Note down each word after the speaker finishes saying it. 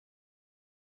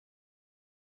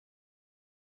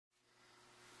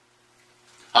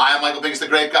Hi, I'm Michael Pinkus, the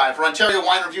Grape Guy for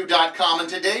OntarioWineReview.com, and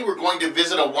today we're going to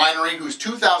visit a winery whose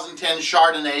 2010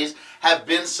 Chardonnays have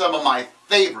been some of my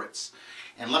favorites.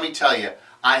 And let me tell you,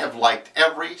 I have liked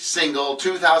every single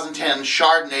 2010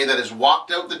 Chardonnay that has walked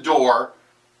out the door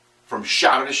from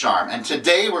Chateau to Charme. And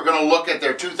today we're going to look at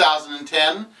their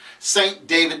 2010 St.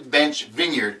 David Bench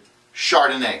Vineyard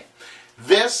Chardonnay.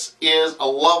 This is a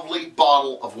lovely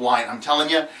bottle of wine. I'm telling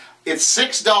you, it's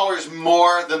 $6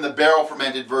 more than the barrel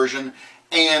fermented version.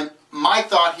 And my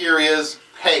thought here is,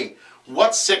 hey,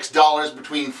 what's $6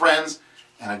 between friends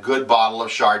and a good bottle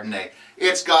of Chardonnay?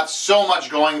 It's got so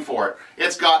much going for it.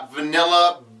 It's got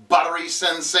vanilla, buttery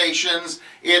sensations.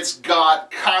 It's got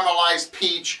caramelized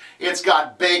peach. It's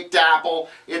got baked apple.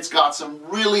 It's got some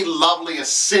really lovely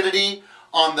acidity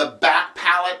on the back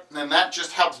palate, and that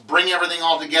just helps bring everything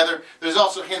all together. There's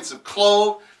also hints of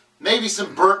clove, maybe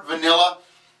some burnt vanilla,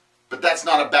 but that's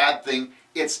not a bad thing.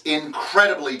 It's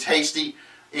incredibly tasty,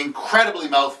 incredibly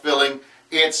mouth-filling.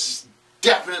 It's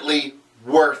definitely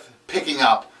worth picking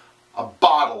up a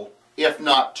bottle, if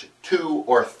not two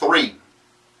or three,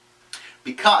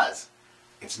 because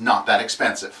it's not that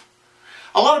expensive.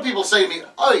 A lot of people say to me,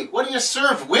 "Oi, what do you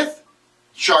serve with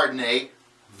Chardonnay?"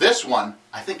 This one,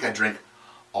 I think I drink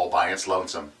all by its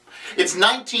lonesome. It's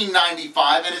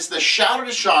 $19.95 and it's the Chateau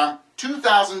de Charme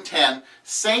 2010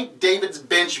 St. David's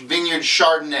Bench Vineyard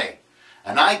Chardonnay.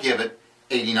 And I give it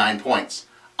 89 points.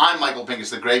 I'm Michael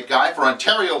Pinkus, the Grape Guy for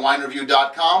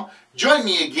OntarioWineReview.com. Join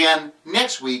me again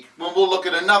next week when we'll look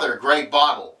at another great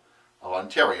bottle of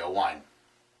Ontario wine.